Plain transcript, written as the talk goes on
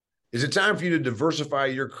Is it time for you to diversify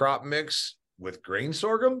your crop mix with grain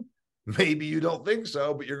sorghum? Maybe you don't think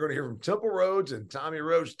so, but you're going to hear from Temple Rhodes and Tommy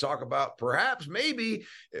Roach talk about perhaps, maybe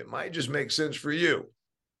it might just make sense for you.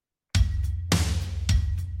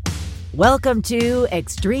 Welcome to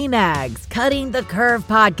Extreme Ag's Cutting the Curve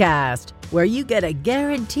podcast, where you get a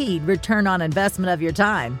guaranteed return on investment of your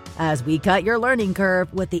time as we cut your learning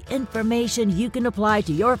curve with the information you can apply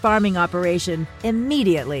to your farming operation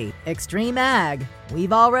immediately. Extreme Ag,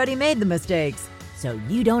 we've already made the mistakes, so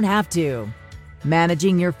you don't have to.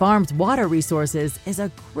 Managing your farm's water resources is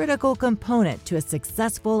a critical component to a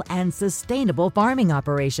successful and sustainable farming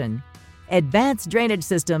operation. Advanced Drainage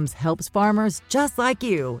Systems helps farmers just like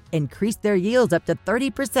you increase their yields up to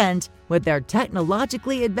 30% with their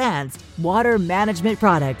technologically advanced water management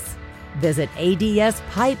products. Visit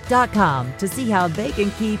adspipe.com to see how they can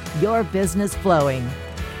keep your business flowing.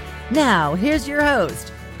 Now, here's your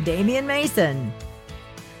host, Damian Mason.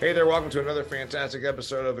 Hey there, welcome to another fantastic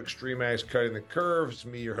episode of Extreme Ag's Cutting the Curve. It's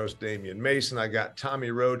me, your host, Damian Mason. I got Tommy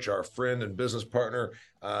Roach, our friend and business partner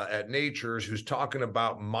at Nachurs, who's talking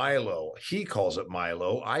about Milo. He calls it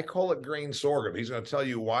Milo. I call it grain sorghum. He's going to tell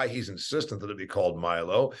you why he's insistent that it be called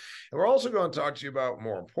Milo. And we're also going to talk to you about,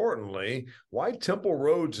 more importantly, why Temple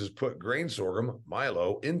Rhodes has put grain sorghum,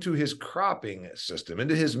 Milo, into his cropping system,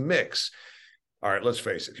 into his mix. All right, let's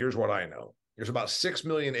face it. Here's what I know. There's about 6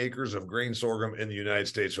 million acres of grain sorghum in the United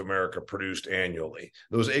States of America produced annually.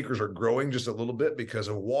 Those acres are growing just a little bit because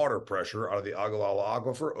of water pressure out of the Ogallala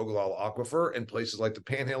Aquifer, and places like the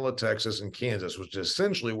Panhandle of Texas and Kansas, which is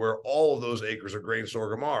essentially where all of those acres of grain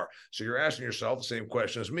sorghum are. So you're asking yourself the same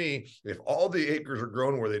question as me. If all the acres are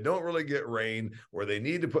grown where they don't really get rain, where they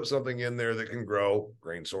need to put something in there that can grow,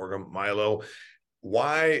 grain sorghum, Milo,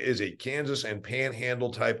 why is a Kansas and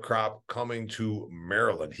Panhandle type crop coming to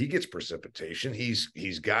Maryland? He gets precipitation.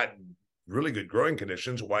 He's got really good growing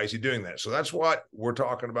conditions. Why is he doing that? So that's what we're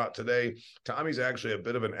talking about today. Tommy's actually a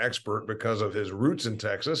bit of an expert because of his roots in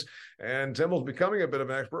Texas, and Temple's becoming a bit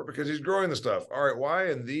of an expert because he's growing the stuff. All right,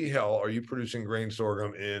 why in the hell are you producing grain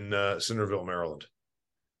sorghum in Centerville, Maryland?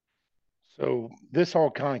 So this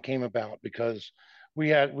all kind of came about because we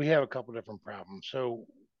have a couple different problems. So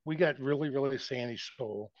we got really sandy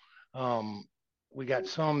soil. Um, we got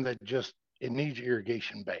some that just it needs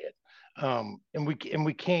irrigation bad, and we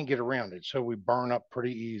can't get around it. So we burn up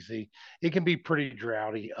pretty easy. It can be pretty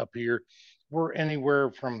droughty up here. We're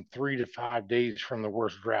anywhere from 3 to 5 days from the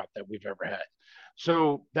worst drought that we've ever had.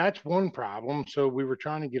 So that's one problem. So we were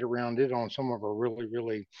trying to get around it on some of our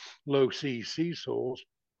really low CEC soils.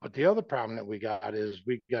 But the other problem that we got is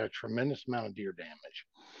we got a tremendous amount of deer damage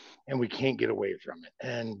and we can't get away from it.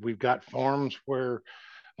 And we've got farms where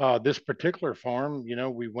this particular farm,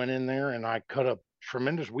 we went in there and I cut a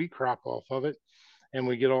tremendous wheat crop off of it and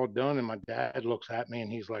we get all done. And my dad looks at me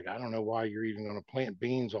and he's like, I don't know why you're even going to plant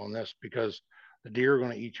beans on this because the deer are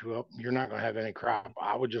going to eat you up. You're not going to have any crop.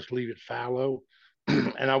 I would just leave it fallow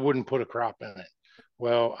and I wouldn't put a crop in it.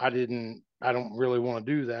 Well, I don't really want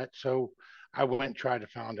to do that. So I went and tried to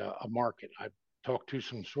find a market. I talked to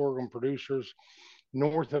some sorghum producers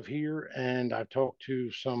north of here, and I talked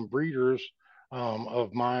to some breeders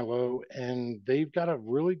of Milo, and they've got a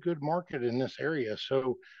really good market in this area.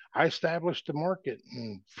 So I established a market,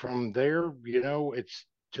 and from there, it's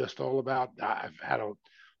just all about. I've had a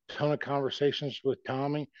ton of conversations with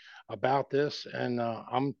Tommy about this, and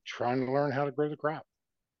I'm trying to learn how to grow the crop.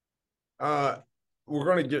 We're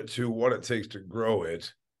going to get to what it takes to grow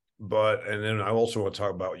it. And then I also want to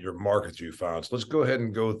talk about your markets you found. So let's go ahead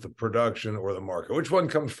and go with the production or the market. Which one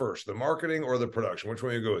comes first, the marketing or the production? Which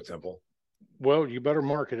one you go with, Temple? Well, you better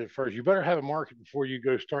market it first. You better have a market before you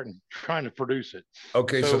go starting trying to produce it.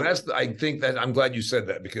 Okay, so I think that I'm glad you said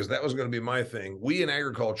that because that was going to be my thing. We in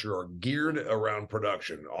agriculture are geared around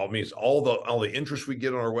production. All means all the interest we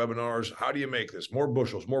get on our webinars. How do you make this? More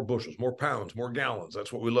bushels, more pounds, more gallons.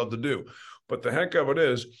 That's what we love to do. But the heck of it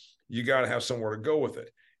is, you got to have somewhere to go with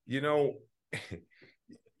it. You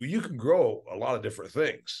can grow a lot of different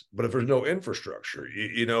things, but if there's no infrastructure,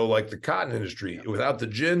 like the cotton industry, without the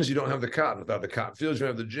gins, you don't have the cotton. Without the cotton fields, you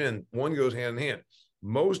don't have the gin. One goes hand in hand.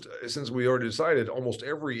 Since we already decided, almost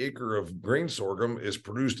every acre of grain sorghum is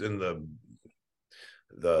produced in the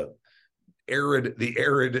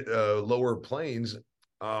arid lower plains.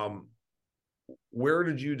 Where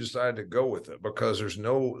did you decide to go with it? Because there's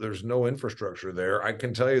no infrastructure there. I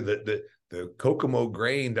can tell you that the Kokomo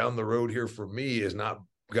grain down the road here for me has not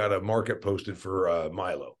got a market posted for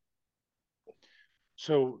Milo.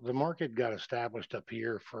 So the market got established up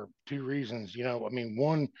here for two reasons.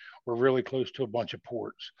 One, we're really close to a bunch of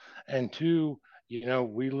ports, and two,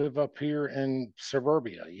 we live up here in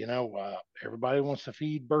suburbia. Everybody wants to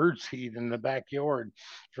feed bird seed in the backyard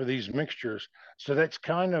for these mixtures. So that's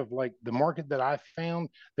kind of like the market that I found.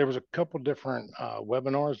 There was a couple different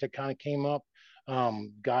webinars that kind of came up.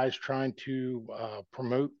 Guys trying to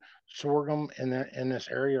promote sorghum in this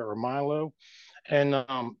area, or Milo, and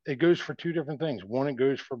it goes for two different things. One, it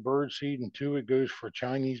goes for bird seed, and two, it goes for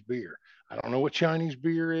Chinese beer. I don't know what Chinese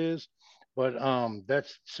beer is, but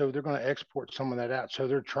that's so they're going to export some of that out. So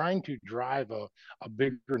they're trying to drive a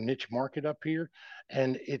bigger niche market up here,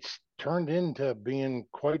 and it's turned into being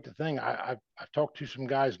quite the thing. I've talked to some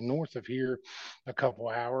guys north of here, a couple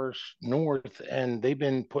hours north, and they've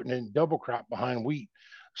been putting in double crop behind wheat.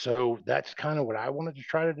 So that's kind of what I wanted to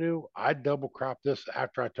try to do. I double crop this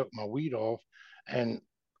after I took my wheat off, and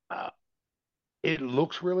uh, it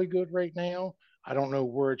looks really good right now. I don't know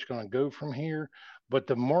where it's going to go from here, but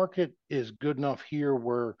the market is good enough here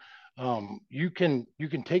where you can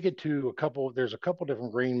take it to a couple. There's a couple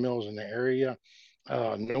different grain mills in the area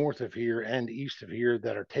north of here and east of here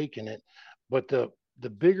that are taking it, but the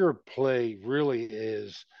bigger play really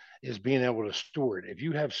is being able to store it. If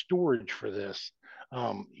you have storage for this,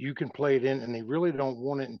 you can play it in, and they really don't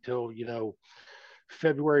want it until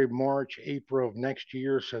February, March, April of next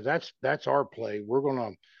year. So that's our play. We're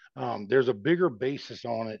gonna there's a bigger basis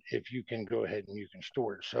on it if you can go ahead and you can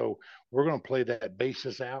store it. So we're gonna play that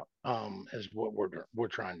basis out as what we're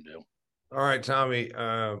trying to do. All right, Tommy.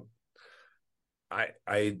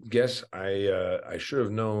 I guess I should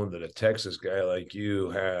have known that a Texas guy like you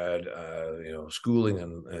had schooling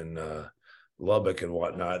in Lubbock and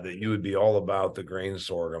whatnot, that you would be all about the grain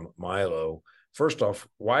sorghum Milo. First off,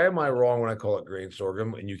 why am I wrong when I call it grain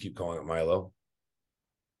sorghum and you keep calling it Milo?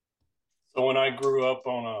 So when I grew up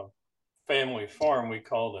on a family farm, we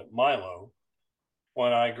called it Milo.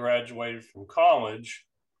 When I graduated from college,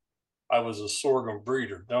 I was a sorghum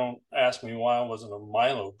breeder. Don't ask me why I wasn't a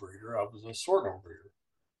Milo breeder. I was a sorghum breeder.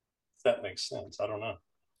 If that makes sense. I don't know.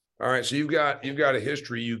 All right, so you've got a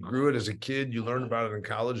history. You grew it as a kid. You learned about it in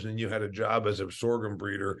college, and then you had a job as a sorghum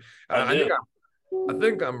breeder. I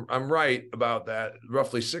think I'm right about that.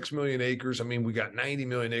 Roughly 6 million acres. I mean, we got 90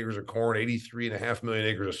 million acres of corn, 83.5 million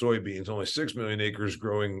acres of soybeans, only 6 million acres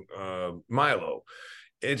growing Milo.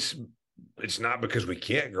 It's not because we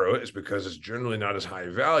can't grow it. It's because it's generally not as high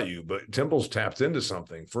value. But Temple's tapped into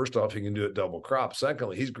something. First off, he can do it double crop.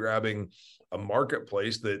 Secondly, he's grabbing a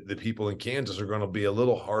marketplace that the people in Kansas are going to be a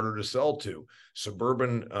little harder to sell to.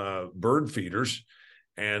 Suburban bird feeders,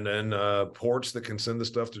 and then ports that can send the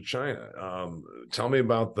stuff to China. Tell me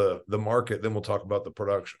about the market, then we'll talk about the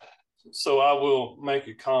production. So I will make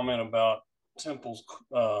a comment about Temple's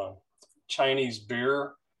Chinese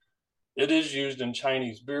beer. It is used in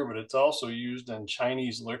Chinese beer, but it's also used in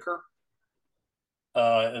Chinese liquor.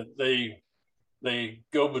 They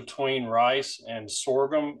go between rice and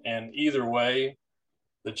sorghum, and either way,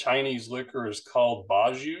 the Chinese liquor is called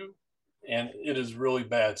baju, and it is really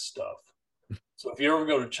bad stuff. So if you ever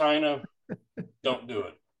go to China, don't do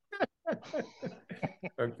it.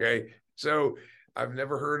 Okay. So I've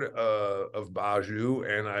never heard of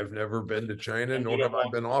baju, and I've never been to China, nor have I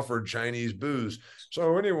been offered Chinese booze.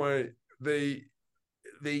 So anyway, they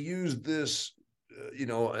use this,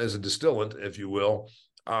 as a distillant, if you will.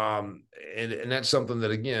 And that's something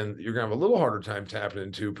that, again, you're gonna have a little harder time tapping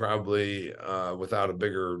into, probably without a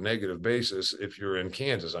bigger negative basis if you're in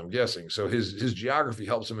Kansas, I'm guessing. So his geography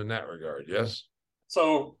helps him in that regard. Yes.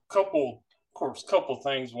 So couple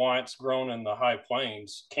things why it's grown in the high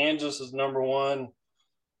plains. Kansas is number one,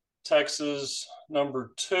 Texas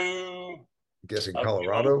number two. I'm guessing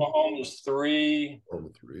Colorado. Oklahoma is three. Over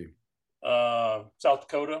three. South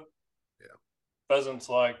Dakota. Yeah. Pheasants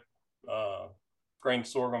like grain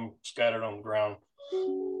sorghum scattered on the ground.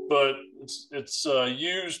 But it's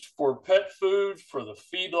used for pet food, for the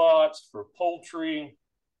feedlots, for poultry,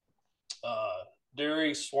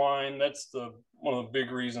 dairy, swine. That's one of the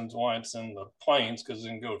big reasons why it's in the plains, because it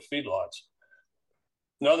can go to feedlots.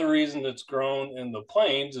 Another reason it's grown in the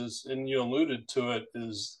plains is, and you alluded to it,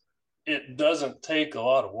 is it doesn't take a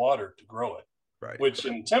lot of water to grow it. Right. Which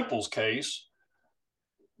in Temple's case,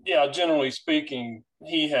 yeah, generally speaking,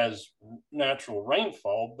 he has natural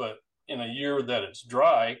rainfall, but in a year that it's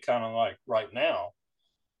dry, kind of like right now,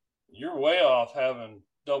 you're way off having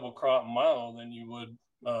double crop Milo than you would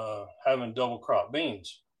having double crop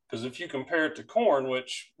beans. Because if you compare it to corn,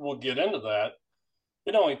 which we'll get into that,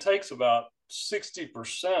 it only takes about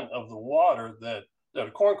 60% of the water that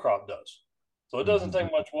a corn crop does. So it doesn't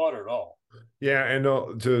take much water at all. Yeah, and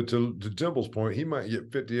to Temple's point, he might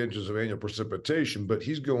get 50 inches of annual precipitation, but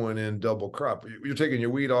he's going in double crop. You're taking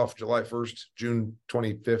your wheat off July 1st, June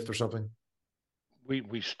 25th or something?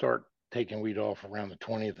 we start taking wheat off around the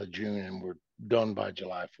 20th of June, and we're done by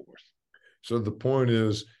July 4th. So the point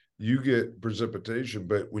is, you get precipitation,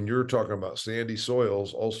 but when you're talking about sandy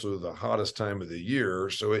soils, also the hottest time of the year,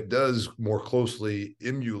 so it does more closely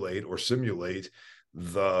emulate or simulate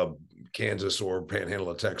the Kansas or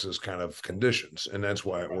Panhandle of Texas kind of conditions, and that's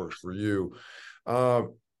why it works for you.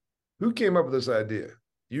 Who came up with this idea?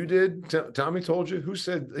 You did? Tommy told you? Who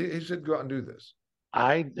said he said go out and do this?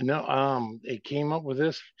 I know it came up with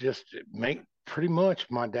this just make pretty much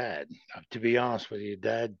my dad. To be honest with you,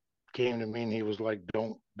 Dad came to me and he was like,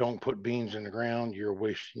 don't put beans in the ground. You're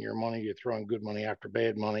wasting your money. You're throwing good money after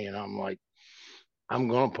bad money. And I'm like, I'm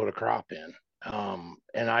gonna put a crop in.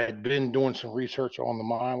 And I had been doing some research on the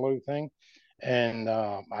Milo thing, and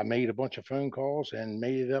I made a bunch of phone calls and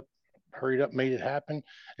made it up, hurried up, made it happen.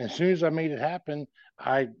 And as soon as I made it happen,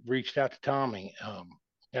 I reached out to Tommy.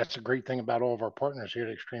 That's a great thing about all of our partners here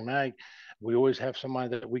at Extreme Ag. We always have somebody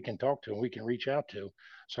that we can talk to and we can reach out to.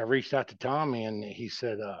 So I reached out to Tommy, and he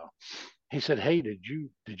said, "Hey, did you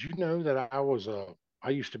know that I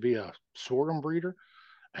used to be a sorghum breeder?"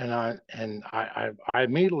 And I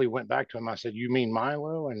immediately went back to him. I said, "You mean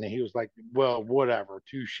Milo?" And he was like, "Well, whatever,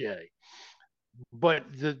 touche." But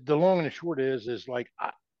the long and the short is like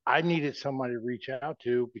I needed somebody to reach out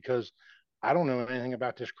to because I don't know anything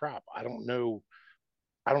about this crop. I don't know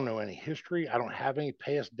any history. I don't have any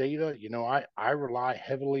past data. I rely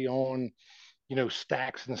heavily on,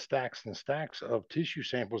 stacks and stacks and stacks of tissue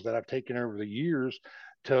samples that I've taken over the years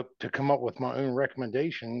to come up with my own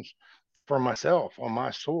recommendations for myself on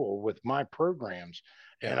my soil with my programs.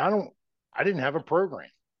 Yeah. And I didn't have a program.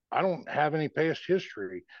 I don't have any past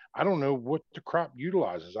history. I don't know what the crop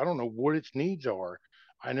utilizes. I don't know what its needs are.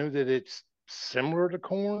 I know that it's similar to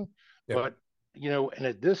corn, Yeah. but and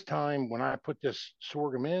at this time when I put this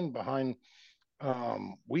sorghum in behind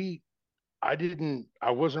wheat,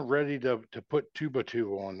 I wasn't ready to put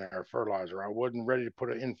Tuba2 on there fertilizer. I wasn't ready to put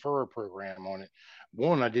an infer program on it.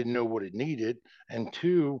 One, I didn't know what it needed. And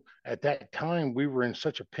two, at that time we were in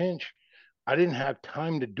such a pinch, I didn't have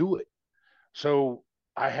time to do it. So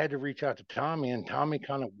I had to reach out to Tommy, and Tommy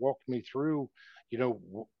kind of walked me through,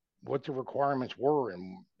 what the requirements were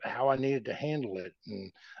and how I needed to handle it.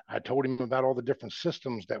 And I told him about all the different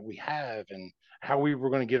systems that we have and how we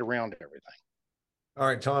were going to get around everything. All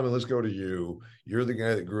right, Tommy, let's go to you. You're the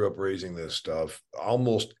guy that grew up raising this stuff.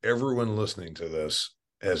 Almost everyone listening to this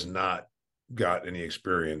has not got any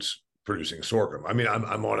experience producing sorghum. I mean,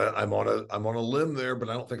 I'm on a limb there, but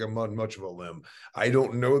I don't think I'm on much of a limb. I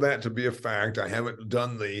don't know that to be a fact. I haven't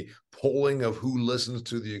done the polling of who listens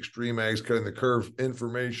to the Extreme Ags Cutting the Curve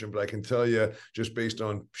information, but I can tell you just based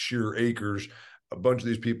on sheer acres, a bunch of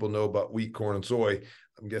these people know about wheat, corn, and soy.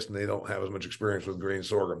 I'm guessing they don't have as much experience with grain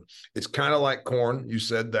sorghum. It's kind of like corn. You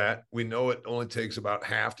said that. We know it only takes about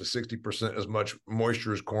half to 60% as much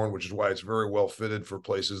moisture as corn, which is why it's very well fitted for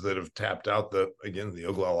places that have tapped out the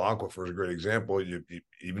Oglala Aquifer is a great example.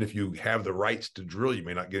 Even if you have the rights to drill, you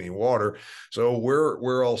may not get any water. So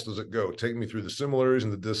where else does it go? Take me through the similarities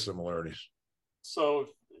and the dissimilarities. So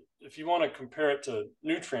if you want to compare it to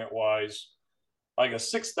nutrient wise, like a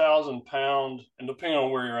 6,000 pound, and depending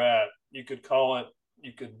on where you're at, you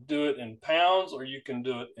could do it in pounds or you can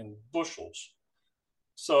do it in bushels.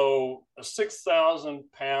 So a 6,000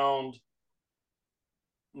 pound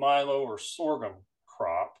Milo or sorghum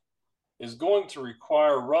crop is going to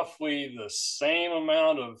require roughly the same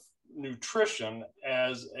amount of nutrition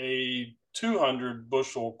as a 200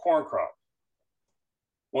 bushel corn crop.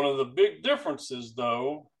 One of the big differences,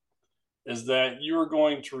 though, is that you're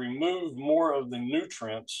going to remove more of the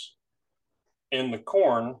nutrients in the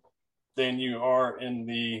corn than you are in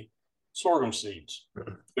the sorghum seeds.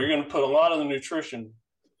 You're going to put a lot of the nutrition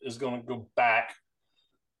is going to go back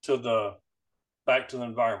to the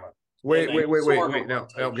environment. Wait. Now,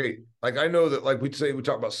 okay. Like I know that, like we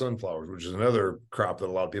talk about sunflowers, which is another crop that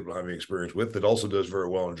a lot of people don't have any experience with, that also does very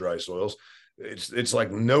well in dry soils. It's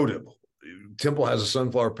like notable. Temple has a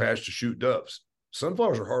sunflower patch to shoot doves.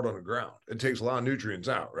 Sunflowers are hard on the ground. It takes a lot of nutrients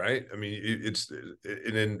out, right? I mean,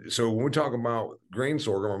 so when we talk about grain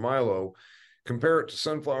sorghum or Milo, compare it to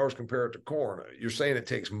sunflowers, compare it to corn. You're saying it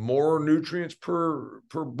takes more nutrients per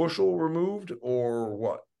bushel removed, or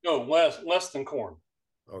what? No, less than corn.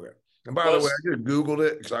 Okay. And by the way, I just Googled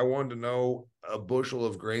it because I wanted to know a bushel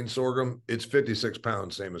of grain sorghum. It's 56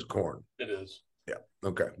 pounds, same as corn. It is. Yeah.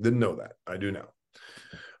 Okay. Didn't know that. I do now.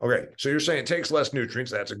 Okay. So you're saying it takes less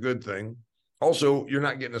nutrients. That's a good thing. Also, you're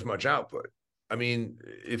not getting as much output. I mean,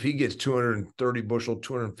 if he gets 230 bushel,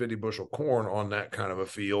 250 bushel corn on that kind of a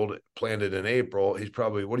field planted in April, he's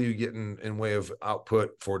probably, what are you getting in way of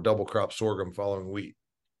output for double crop sorghum following wheat?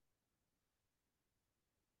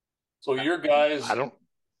 So your guys, I don't.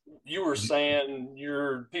 you were saying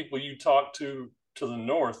your people you talked to the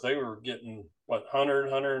north, they were getting what,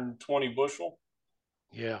 120 bushel?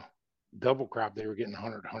 Yeah, double crop. They were getting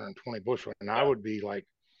 100, 120 bushel, and I Yeah. would be like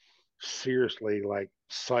seriously like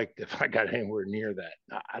psyched if I got anywhere near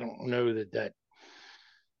that. I don't know that that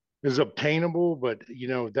is obtainable, but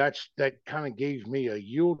that kind of gave me a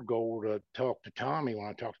yield goal to talk to Tommy. When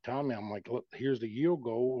I talked to Tommy, I'm like, look, here's the yield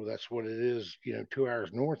goal. That's what it is. 2 hours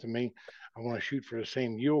north of me. I want to shoot for the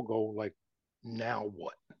same yield goal. Like, now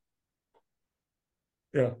what?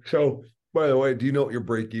 Yeah. So, by the way, do you know what your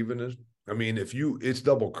break even is? I mean, if it's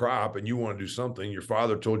double crop and you want to do something, your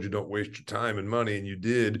father told you don't waste your time and money, and you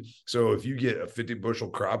did. So, if you get a 50 bushel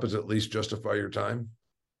crop, is at least justify your time?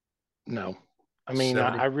 No. I mean,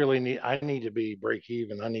 70? I really need to be break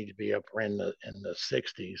even. I need to be up in the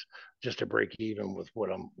 60s just to break even with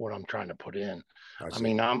what I'm trying to put in. I I see.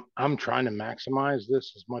 mean, I'm trying to maximize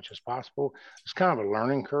this as much as possible. It's kind of a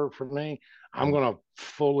learning curve for me. I'm going to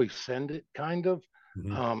fully send it kind of,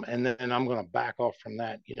 Mhm. and then I'm going to back off from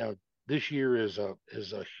that. This year is a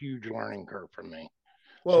huge learning curve for me.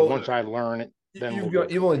 So Well, once I learn it, then we'll go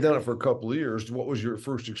you've from only there. done it for a couple of years. What was your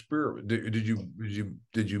first experiment? Did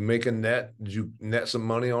you make a net? Did you net some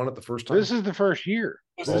money on it the first time? This is the first year.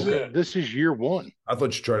 This This is is Okay, it. this is year one. I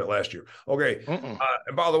thought you tried it last year. Okay, Mm-mm.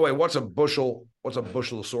 and by the way, what's a bushel? What's a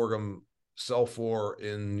bushel of sorghum sell for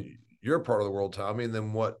in your part of the world, Tommy? And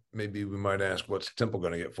then what? Maybe we might ask, what's Temple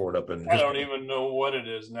going to get for it up in I his don't part? even know what it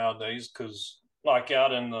is nowadays because, like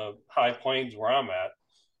out in the high plains where I'm at,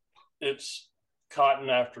 it's cotton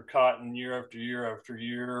after cotton, year after year after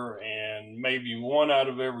year, and maybe one out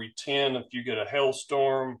of every 10, if you get a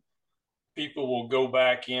hailstorm, people will go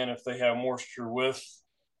back in if they have moisture with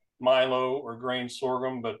Milo or grain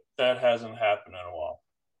sorghum, but that hasn't happened in a while.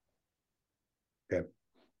 Okay.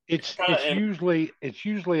 It's Kind of, it's and usually it's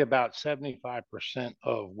usually about 75%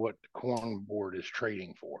 of what the corn board is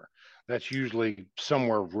trading for. That's usually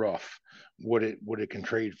somewhere rough what it can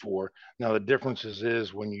trade for. Now the differences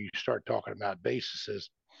is when you start talking about bases.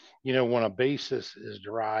 When a basis is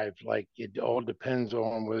derived, like it all depends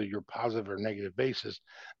on whether you're positive or negative basis,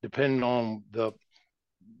 depending on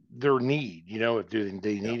their need. If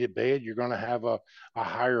they Yeah. need it bad, you're going to have a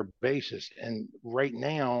higher basis. And right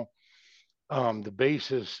now, the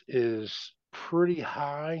basis is pretty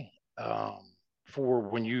high for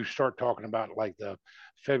when you start talking about like the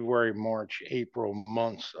February, March, April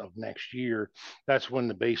months of next year. That's when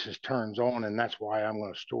the basis turns on, and that's why I'm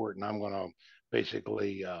going to store it and I'm going to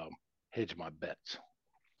basically hedge my bets.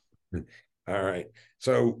 All right.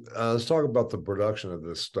 So let's talk about the production of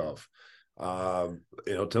this stuff.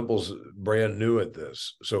 Temple's brand new at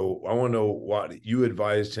this. So I want to know what you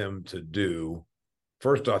advised him to do.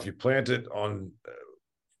 First off, you plant it on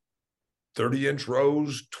 30-inch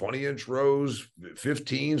rows, 20-inch rows,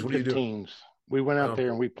 15s. What do you do? 15s. We went out there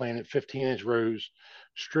Okay. and we planted 15-inch rows,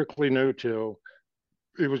 strictly no till.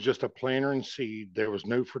 It was just a planter and seed. There was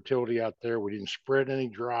no fertility out there. We didn't spread any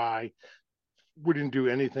dry. We didn't do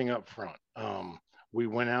anything up front. We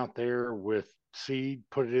went out there with seed,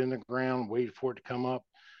 put it in the ground, waited for it to come up,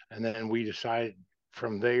 and then we decided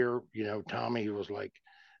from there. Tommy was like,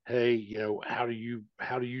 "Hey, how do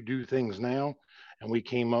you do things now?" And we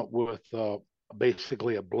came up with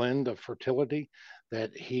basically a blend of fertility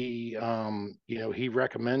that he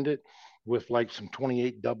recommended with like some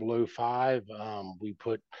 28005. We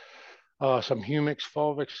put some humics,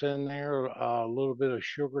 fulvics in there, a little bit of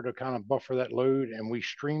sugar to kind of buffer that load, and we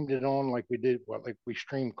streamed it on like we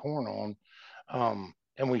streamed corn on,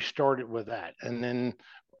 and we started with that, and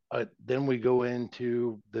then we go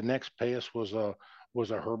into the next pass was a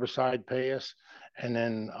herbicide pass, and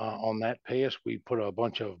then on that pass we put a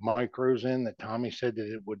bunch of micros in that Tommy said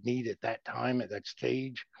that it would need at that time at that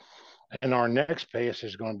stage, and our next pass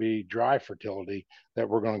is going to be dry fertility that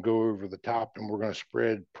we're going to go over the top and we're going to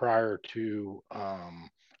spread prior to,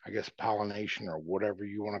 I guess, pollination or whatever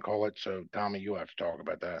you want to call it. So, Tommy, you have to talk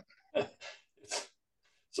about that.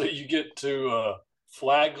 so you get to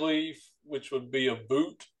flag leaf, which would be a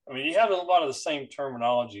boot. I mean, you have a lot of the same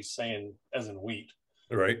terminology saying as in wheat.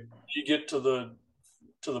 Right. You get to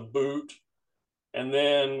the boot, and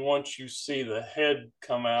then once you see the head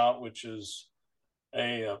come out, which is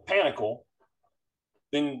a panicle,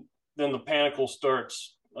 then the panicle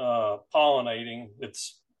starts pollinating.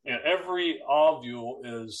 Every ovule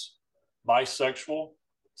is bisexual,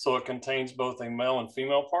 so it contains both a male and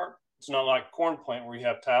female part. It's not like corn plant where you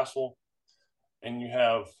have tassel and you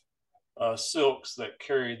have silks that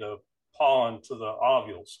carry the pollen to the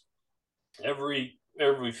ovules. Every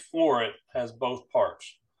floret has both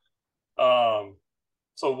parts.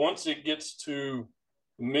 So once it gets to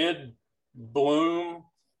mid bloom,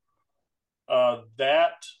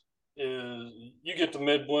 that is, you get to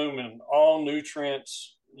mid bloom and all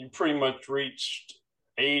nutrients, you pretty much reached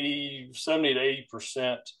 70 to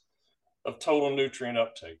 80% of total nutrient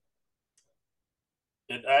uptake.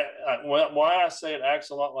 Why I say it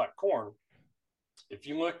acts a lot like corn. If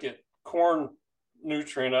you look at corn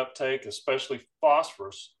nutrient uptake, especially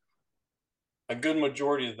phosphorus, a good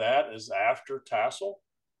majority of that is after tassel.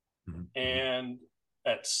 Mm-hmm. And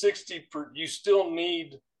at 60, you still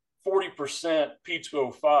need 40%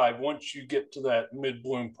 P2O5 once you get to that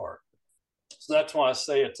mid-bloom part. So that's why I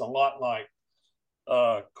say it's a lot like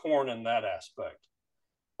corn in that aspect.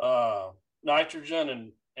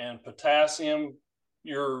 Nitrogen and potassium,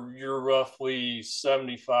 you're roughly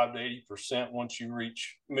 75 to 80% once you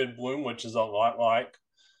reach mid-bloom, which is a lot like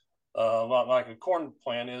a corn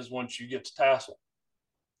plant is once you get to tassel.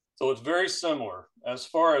 So it's very similar. As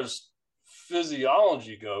far as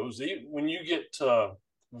physiology goes, when you get to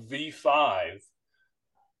V5,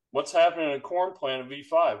 what's happening in a corn plant at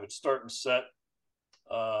V5? It's starting to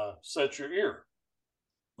set your ear.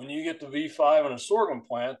 When you get to V5 in a sorghum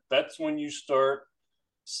plant, that's when you start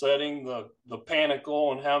setting the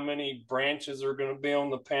panicle and how many branches are going to be on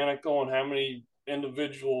the panicle and how many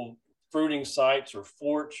individual fruiting sites or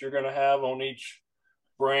florets you're going to have on each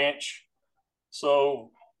branch.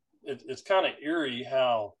 So it's kind of eerie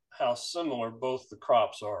how similar both the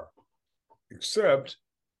crops are. Except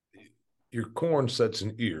your corn sets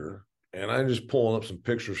an ear, and I'm just pulling up some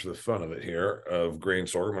pictures for the fun of it here of grain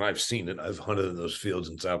sorghum, and I've seen it. I've hunted in those fields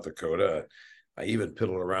in South Dakota. I even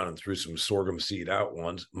piddled around and threw some sorghum seed out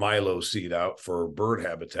once, Milo seed out for bird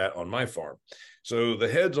habitat on my farm. So the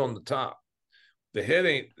head's on the top. The head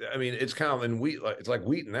ain't, I mean, it's kind of in wheat, it's like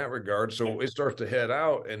wheat in that regard. So it starts to head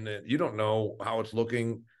out, and then you don't know how it's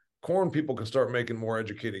looking. Corn people can start making more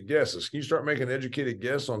educated guesses. Can you start making an educated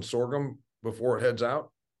guess on sorghum before it heads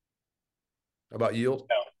out about yield?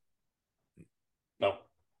 No.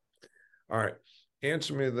 All right.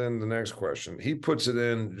 Answer me then the next question. He puts it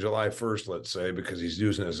in July 1st, let's say, because he's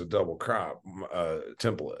using it as a double crop,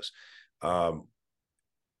 Temple is.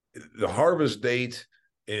 The harvest date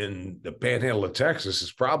in the panhandle of Texas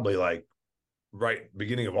is probably like right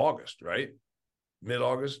beginning of August, right?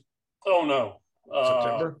 Mid-August? Oh, no.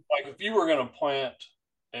 September? Like if you were going to plant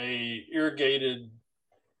a irrigated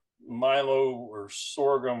Milo or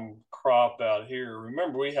sorghum crop out here,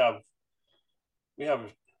 remember we have a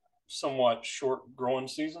somewhat short growing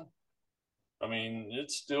season. I mean,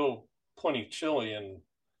 it's still plenty chilly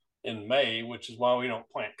in May, which is why we don't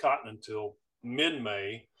plant cotton until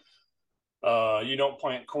mid-May. You don't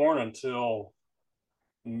plant corn until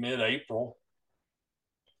mid-April.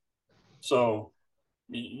 So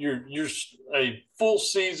you're a full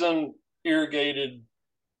season irrigated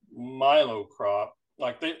Milo crop,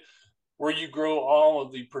 like where you grow all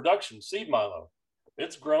of the production seed Milo.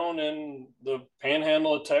 It's grown in the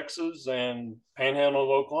panhandle of Texas and panhandle of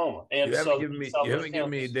Oklahoma. And you haven't given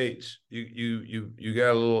me dates. You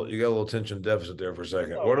got a little attention deficit there for a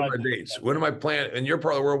second. What are my dates? When am I planting? In your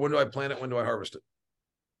part of the world, when do I plant it? When do I harvest it?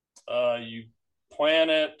 You plant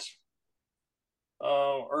it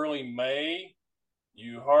early May.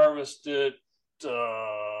 You harvest it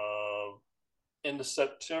into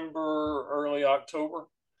September, early October.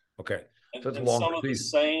 Okay, so that's long.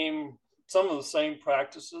 Some of the same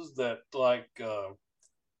practices that like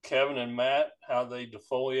Kevin and Matt, how they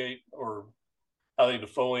defoliate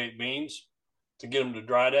beans to get them to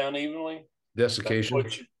dry down evenly. Desiccation.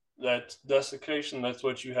 That's desiccation. That's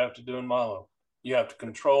what you have to do in Milo. You have to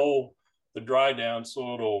control the dry down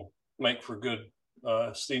so it'll make for good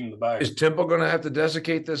seed in the bag. Is Temple going to have to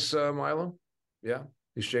desiccate this Milo? Yeah,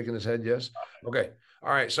 he's shaking his head. Yes. Okay.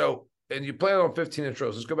 All right. So, and you plant on 15-inch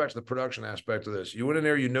rows. Let's go back to the production aspect of this. You went in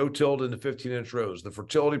there, you no-tilled into 15-inch rows. The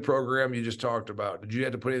fertility program you just talked about. Did you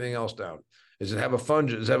have to put anything else down? Does it have a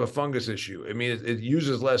fungus? Does it have a fungus issue? I mean, it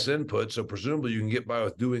uses less input, so presumably you can get by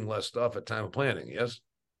with doing less stuff at time of planting. Yes.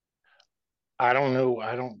 I don't know.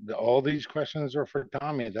 All these questions are for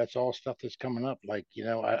Tommy. That's all stuff that's coming up. Like,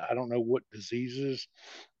 I don't know what diseases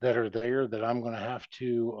that are there that I'm going to have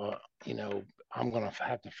to, I'm going to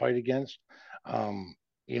have to fight against.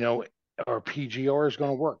 Our PGR is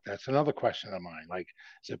going to work. That's another question of mine. Like,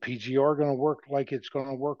 is a PGR going to work like it's going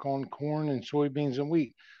to work on corn and soybeans and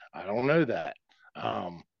wheat? I don't know that.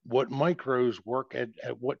 What micros work at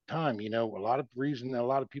what time? A lot of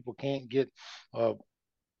people can't get a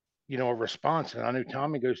response. And I know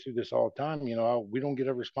Tommy goes through this all the time. We don't get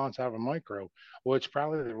a response out of a micro. Well, it's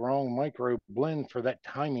probably the wrong micro blend for that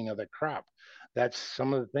timing of the crop. That's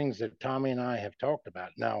some of the things that Tommy and I have talked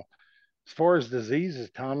about. Now, as far as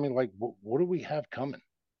diseases, Tommy, like what do we have coming?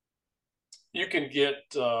 You can get,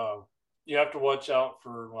 you have to watch out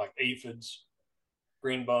for like aphids,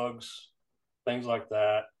 green bugs, things like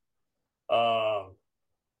that.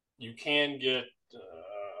 You can get,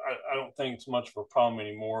 I don't think it's much of a problem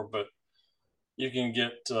anymore, but you can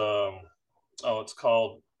get, it's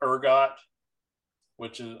called ergot,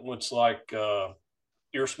 which like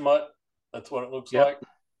ear smut. That's what it looks Yep. like.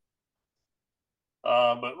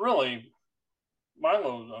 But really,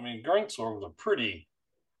 Milo, I mean, grain sorghum is a pretty,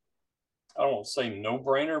 I don't want to say no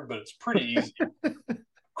brainer, but it's pretty easy.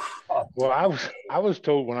 Well, I was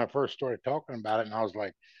told when I first started talking about it, and I was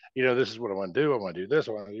like, this is what I want to do. I want to do this.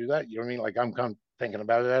 I want to do that. You know what I mean? Like I'm kind of thinking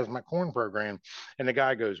about it as my corn program. And the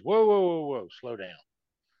guy goes, whoa, whoa, whoa, whoa, slow down.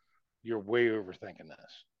 You're way overthinking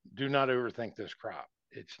this. Do not overthink this crop.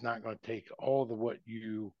 It's not going to take all the what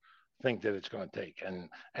you think that it's going to take. And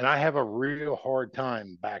I have a real hard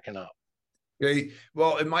time backing up. Okay.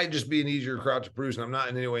 Well, it might just be an easier crop to produce. And I'm not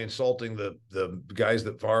in any way insulting the guys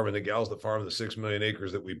that farm and the gals that farm the 6 million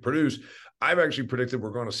acres that we produce. I've actually predicted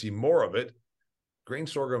we're going to see more of it. Grain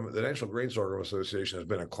sorghum, the National Grain Sorghum Association has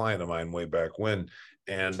been a client of mine way back when.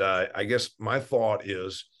 And I guess my thought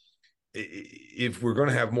is if we're going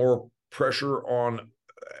to have more pressure on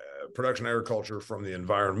production agriculture from the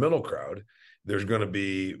environmental crowd, there's going to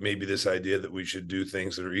be maybe this idea that we should do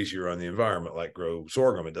things that are easier on the environment, like grow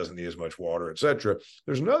sorghum. It doesn't need as much water, etc.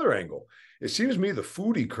 There's another angle. It seems to me the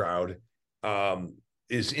foodie crowd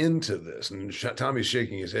is into this, and Tommy's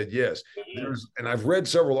shaking his head. Yes, and I've read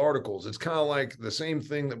several articles. It's kind of like the same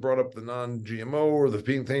thing that brought up the non-GMO, or the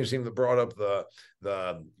same thing that brought up the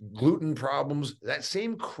gluten problems. That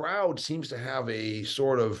same crowd seems to have a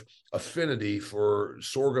sort of affinity for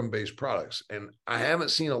sorghum-based products, and I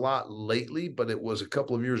haven't seen a lot lately, but it was a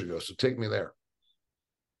couple of years ago. So take me there.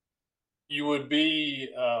 You would be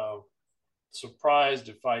surprised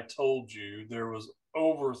if I told you there was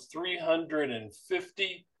over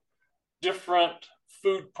 350 different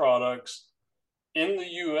food products in the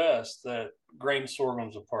U.S. that grain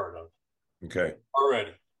sorghum's a part of. Okay.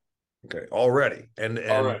 Already. Okay. Already. And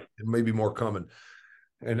maybe more coming.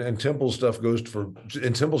 And Temple stuff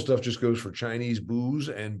just goes for Chinese booze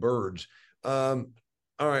and birds. All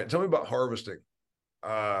right. Tell me about harvesting.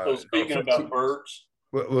 So speaking about birds.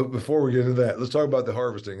 Before we get into that, let's talk about the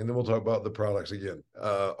harvesting, and then we'll talk about the products again.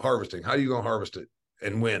 Harvesting. How are you going to harvest it,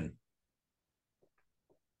 and when?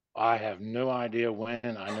 I have no idea when.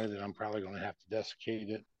 I know that I'm probably going to have to dessicate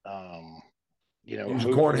it. Use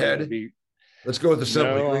a corn head. Let's go with the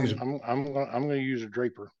simple. No, I'm going to use a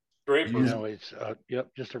draper. Draper. It's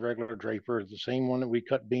just a regular draper, the same one that we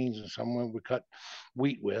cut beans and someone we cut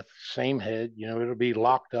wheat with. Same head. It'll be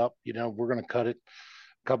locked up. We're going to cut it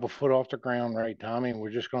a couple foot off the ground, right, Tommy? And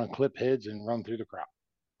we're just going to clip heads and run through the crop.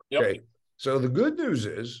 Yep. Okay. So the good news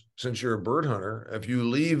is, since you're a bird hunter, if you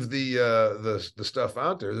leave the stuff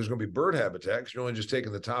out there, there's going to be bird habitat. You're only just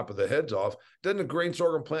taking the top of the heads off. Doesn't a grain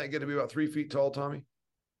sorghum plant get to be about 3 feet tall, Tommy?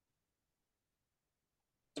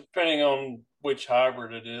 Depending on which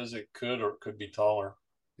hybrid it is, it could be taller.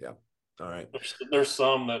 Yeah. All right. There's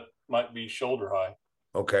some that might be shoulder high.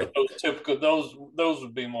 Okay. But those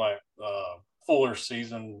would be my fuller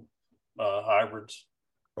season hybrids.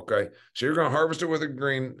 Okay, so you're going to harvest it with a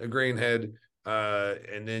grain head,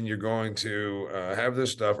 and then you're going to have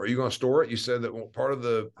this stuff. Are you going to store it? You said that part of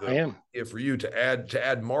the I am. For you to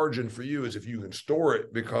add margin for you is if you can store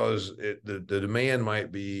it, because the demand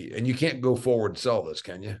might be, and you can't go forward and sell this,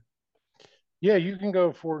 can you? Yeah, you can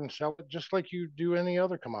go forward and sell it just like you do any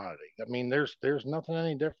other commodity. I mean, there's nothing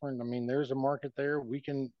any different. I mean, there's a market there. We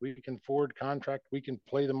can forward contract. We can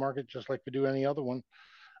play the market just like we do any other one.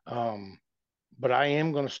 But I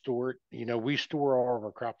am going to store it. We store all of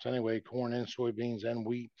our crops anyway, corn and soybeans and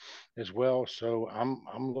wheat as well. So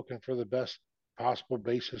I'm looking for the best possible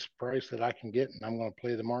basis price that I can get, and I'm going to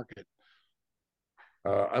play the market.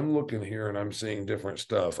 I'm looking here and I'm seeing different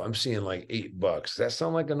stuff. I'm seeing like $8. Does that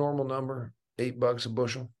sound like a normal number? $8 a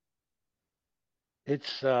bushel?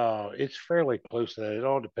 It's fairly close to that. It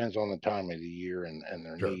all depends on the time of the year and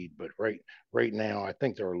their need. But right now, I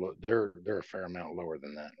think they're a fair amount lower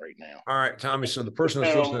than that right now. All right, Tommy. So the person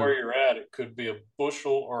that's listening, where you're at, it could be a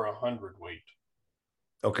bushel or 100 weight.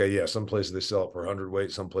 Okay, yeah. Some places they sell it per 100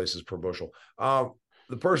 weight. Some places per bushel.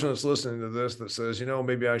 The person that's listening to this that says,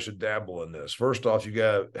 maybe I should dabble in this. First off, you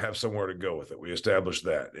got to have somewhere to go with it. We established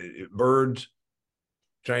that. Birds,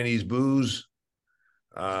 Chinese booze,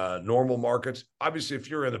 normal markets. Obviously, if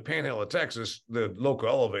you're in the panhandle of Texas, the local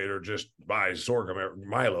elevator just buys sorghum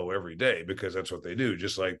Milo every day, because that's what they do.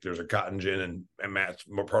 Just like there's a cotton gin in Matt's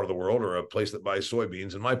part of the world, or a place that buys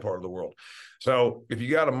soybeans in my part of the world. So if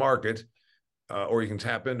you got a market, or you can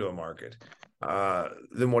tap into a market,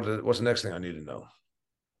 Then what's the next thing I need to know?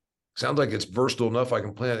 Sounds like it's versatile enough. I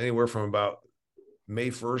can plant anywhere from about May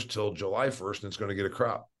 1st till July 1st, and it's going to get a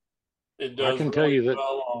crop. It I does can tell really you that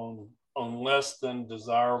well on less than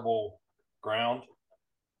desirable ground.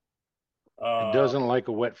 it doesn't like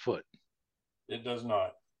a wet foot. It does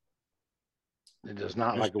not. It does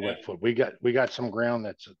not like a wet foot. We got some ground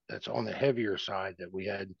that's on the heavier side that we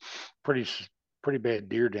had pretty bad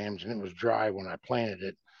deer dams, and it was dry when I planted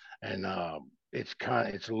it, and it's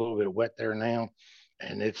a little bit wet there now,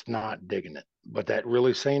 and it's not digging it. But that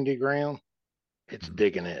really sandy ground, it's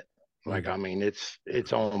digging it. Like I mean,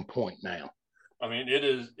 it's on point now. I mean, it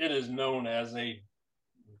is known as a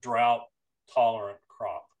drought tolerant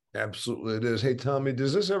crop. Absolutely, it is. Hey, Tommy,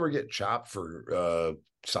 does this ever get chopped for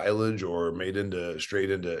silage or made into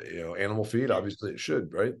straight into animal feed? Obviously, it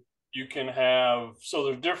should, right? You can have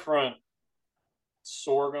there's different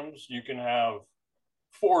sorghums. You can have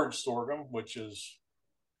forage sorghum, which is,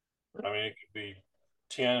 I mean, it could be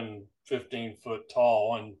 10, 15 foot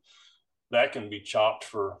tall, and that can be chopped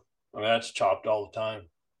that's chopped all the time.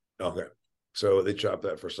 Okay, so they chop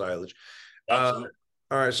that for silage. Absolutely.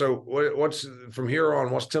 All right. So what's from here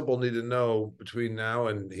on? What's Temple need to know between now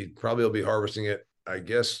and he probably will be harvesting it, I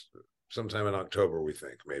guess, sometime in October, we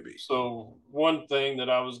think, maybe. So one thing that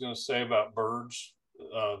I was going to say about birds,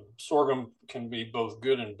 sorghum can be both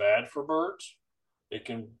good and bad for birds. It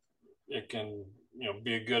can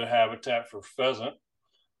be a good habitat for pheasant.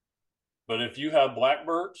 But if you have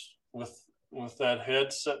blackbirds with that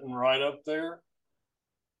head sitting right up there,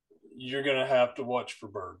 you're going to have to watch for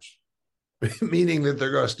birds. Meaning that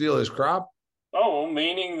they're going to steal his crop? Oh,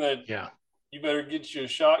 meaning that Yeah. You better get you a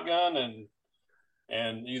shotgun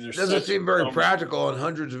and either. It doesn't seem very practical on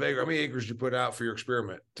hundreds of acres. How many acres did you put out for your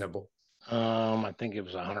experiment, Temple? I think it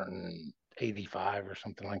was 185 or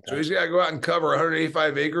something like that. So he's got to go out and cover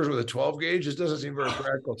 185 acres with a 12 gauge. This doesn't seem very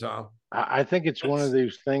practical, Tom. I think it's one of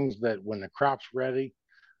those things that when the crop's ready,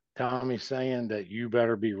 Tommy's saying that you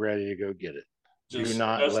better be ready to go get it. Do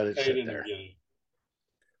not let it sit there.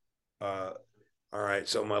 All right.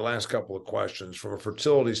 So my last couple of questions from a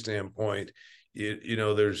fertility standpoint,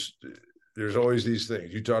 there's always these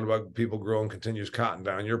things. You talked about people growing continuous cotton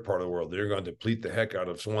down your part of the world. They're going to deplete the heck out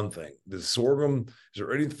of one thing. The sorghum, is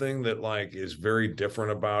there anything that is very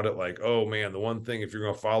different about it? Like, oh man, the one thing, if you're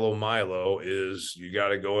going to follow Milo, is you got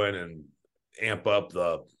to go in and amp up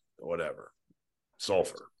the whatever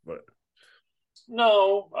sulfur. But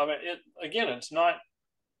no, I mean, it's not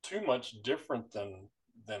too much different than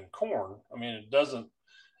corn. I mean,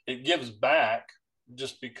 it gives back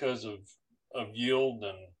just because of yield,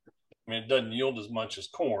 and I mean, it doesn't yield as much as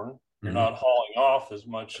corn. You're not hauling off as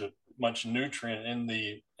much nutrient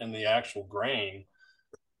in the actual grain.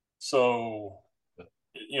 So,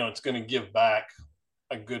 it's going to give back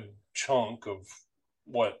a good chunk of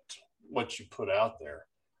what you put out there.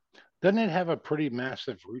 Doesn't it have a pretty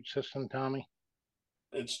massive root system, Tommy?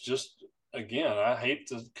 It's just, again, I hate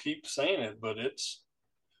to keep saying it, but it's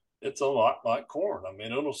a lot like corn. I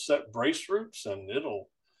mean, it'll set brace roots, and it'll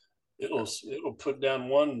put down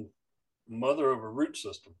one mother of a root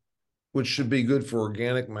system, which should be good for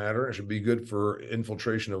organic matter. It should be good for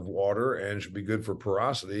infiltration of water, and should be good for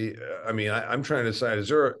porosity. I mean, I'm trying to decide: is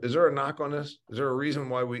there a knock on this? Is there a reason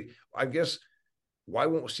why why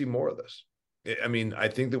won't we see more of this? I mean, I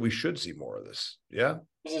think that we should see more of this. Yeah,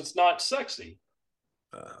 because it's not sexy.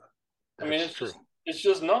 I mean, it's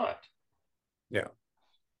just not. Yeah.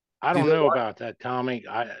 I don't know about that, Tommy.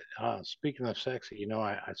 Speaking of sexy,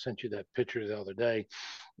 I sent you that picture the other day.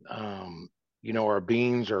 Our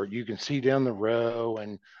beans you can see down the row,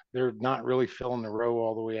 and they're not really filling the row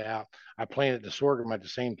all the way out. I planted the sorghum at the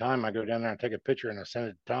same time. I go down there and take a picture, and I sent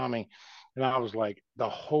it to Tommy, and I was like, the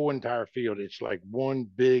whole entire field, it's like one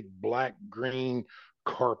big black green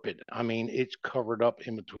carpet. I mean, it's covered up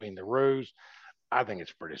in between the rows. I think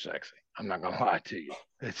it's pretty sexy. I'm not gonna lie to you.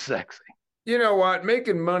 It's sexy. You know what?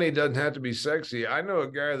 Making money doesn't have to be sexy. I know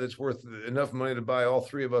a guy that's worth enough money to buy all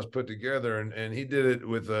three of us put together, and he did it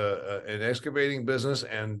with an excavating business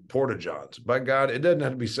and porta-johns. By God, it doesn't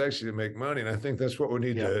have to be sexy to make money, and I think that's what we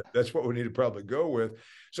need to. That's what we need to probably go with.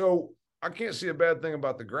 So I can't see a bad thing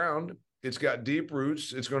about the ground. It's got deep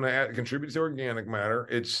roots. It's going to contribute to organic matter.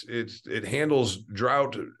 It handles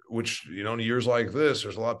drought, which in years like this,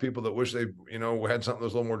 there's a lot of people that wish they had something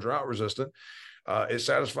that's a little more drought resistant. It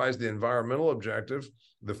satisfies the environmental objective.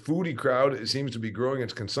 The foodie crowd, it seems to be growing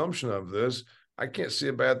its consumption of this. I can't see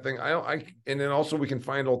a bad thing. And then also we can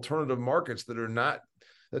find alternative markets that are not.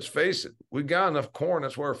 Let's face it, we got enough corn.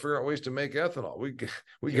 That's why we're figuring out ways to make ethanol.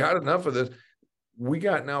 We got enough of this. We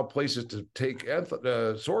got now places to take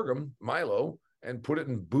sorghum, Milo, and put it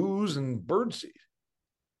in booze and birdseed.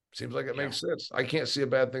 Seems like it makes sense. I can't see a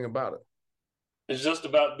bad thing about it. It's just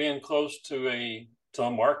about being close to a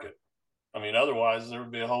market. I mean, otherwise there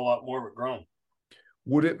would be a whole lot more of it grown.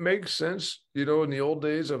 Would it make sense, in the old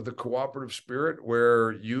days of the cooperative spirit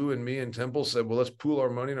where you and me and Temple said, well, let's pool our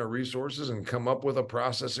money and our resources and come up with a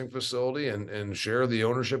processing facility and share the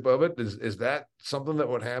ownership of it? Is that something that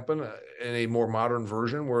would happen in a more modern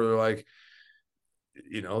version where they're like,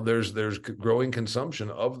 there's growing consumption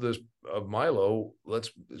of Milo. Let's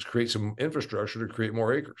create some infrastructure to create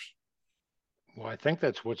more acres. Well, I think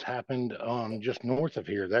that's what's happened just north of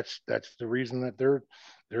here. That's the reason that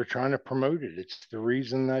they're trying to promote it. It's the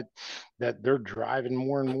reason that they're driving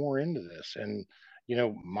more and more into this. And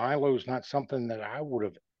Milo's not something that I would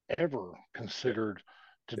have ever considered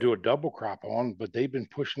to do a double crop on, but they've been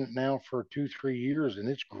pushing it now for 2-3 years, and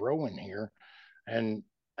it's growing here. And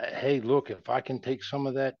hey, look, if I can take some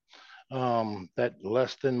of that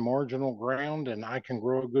less than marginal ground and I can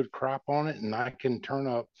grow a good crop on it, and I can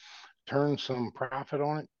turn some profit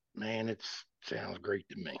on it, man, it sounds great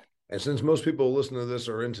to me. And since most people listening to this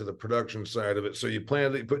are into the production side of it, so you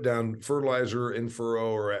put down fertilizer in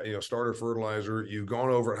furrow or starter fertilizer. You've gone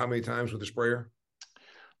over it how many times with the sprayer?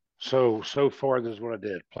 So far, this is what I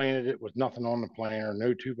did. Planted it with nothing on the planter,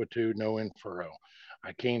 no 2x2, no in furrow.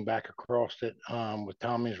 I came back across it with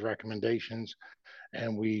Tommy's recommendations,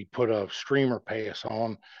 and we put a streamer pass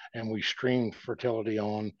on, and we streamed fertility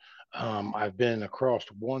on. I've been across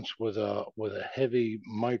once with a heavy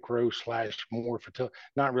micro / more fertility,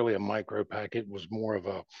 not really a micro pack. It was more of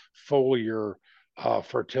a foliar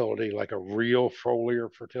fertility, like a real foliar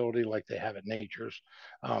fertility, like they have at Nachurs,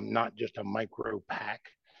 not just a micro pack.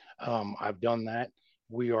 I've done that.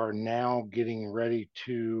 We are now getting ready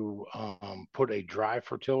to put a dry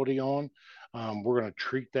fertility on. We're going to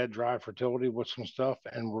treat that dry fertility with some stuff,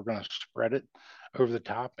 and we're going to spread it over the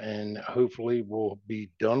top, and hopefully we'll be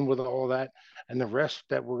done with all of that. And the rest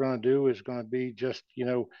that we're going to do is going to be just,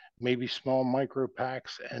 maybe small micro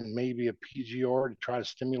packs and maybe a PGR to try to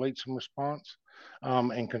stimulate some response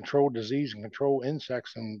and control disease and control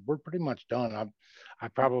insects. And we're pretty much done. I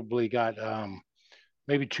probably got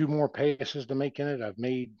maybe 2 more passes to make in it. I've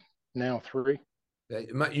made now 3.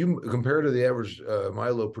 You compared to the average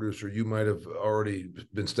Milo producer, you might have already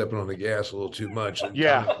been stepping on the gas a little too much. And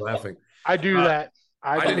yeah, laughing. I do that.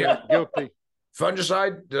 I do that. Guilty.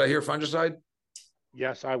 Fungicide? Did I hear fungicide?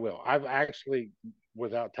 Yes, I will. I've actually,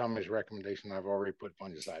 without Tommy's recommendation, I've already put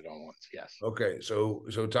fungicide on once. Yes. Okay, so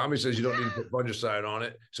Tommy says you don't need to put fungicide on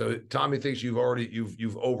it. So Tommy thinks you've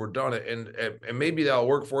overdone it, and maybe that'll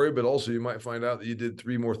work for you, but also you might find out that you did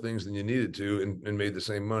 3 more things than you needed to and made the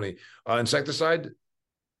same money. Insecticide?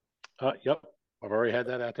 Yep, I've already had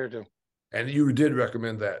that out there too. And you did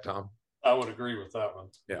recommend that, Tom? I would agree with that one.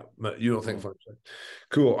 Yeah, but you don't think fungicide.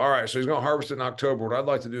 Cool. All right, so he's going to harvest it in October. What I'd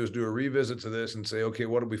like to do is do a revisit to this and say, okay,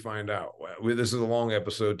 what did we find out? This is a long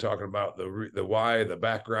episode talking about the why, the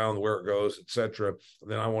background, where it goes, etc.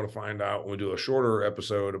 Then I want to find out when we do a shorter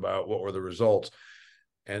episode about what were the results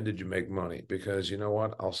and did you make money? Because you know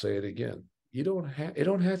what? I'll say it again. It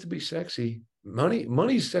don't have to be sexy.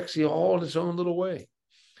 Money's sexy all in its own little way.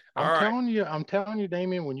 I'm telling you,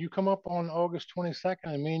 Damien, when you come up on August 22nd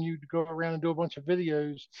and me and you go around and do a bunch of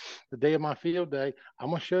videos the day of my field day, I'm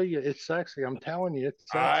going to show you it's sexy. I'm telling you, it's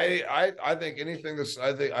sexy. I think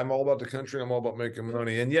I think I'm all about the country. I'm all about making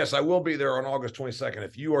money. And yes, I will be there on August 22nd.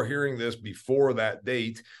 If you are hearing this before that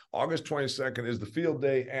date, August 22nd is the field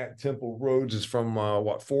day at Temple Rhodes. It's from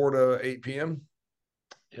 4 to 8 p.m.?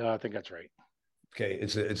 Yeah, I think that's right. Okay,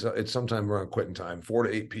 it's sometime around quitting time, 4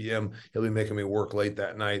 to 8 p.m. He'll be making me work late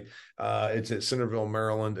that night. It's at Centerville,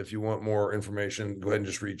 Maryland. If you want more information, go ahead and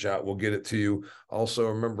just reach out. We'll get it to you. Also,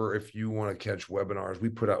 remember, if you want to catch webinars, we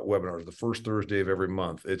put out webinars the first Thursday of every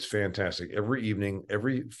month. It's fantastic. Every evening,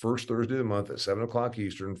 every first Thursday of the month at 7 o'clock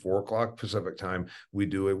Eastern, 4 o'clock Pacific time, we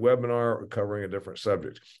do a webinar covering a different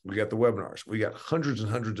subject. We got the webinars. We got hundreds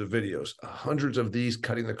and hundreds of videos, hundreds of these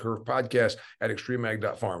Cutting the Curve podcasts at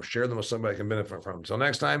extremeag.farm. Share them with somebody who can benefit from. Until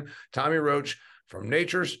next time, Tommy Roach from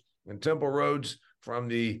Nachurs and Temple Rhodes from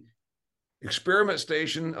the experiment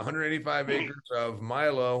station, 185 acres of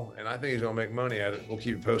Milo, and I think he's going to make money at it. We'll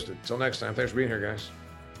keep you posted. Until next time, thanks for being here, guys.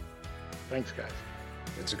 Thanks, guys.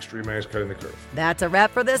 It's Extreme Ag's Cutting the Curve. That's a wrap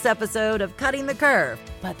for this episode of Cutting the Curve,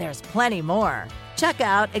 but there's plenty more. Check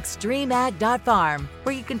out extremeag.farm,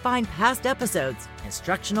 where you can find past episodes,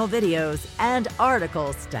 instructional videos, and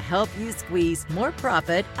articles to help you squeeze more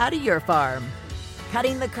profit out of your farm.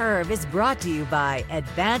 Cutting the Curve is brought to you by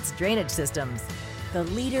Advanced Drainage Systems, the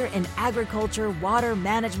leader in agriculture water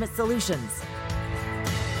management solutions.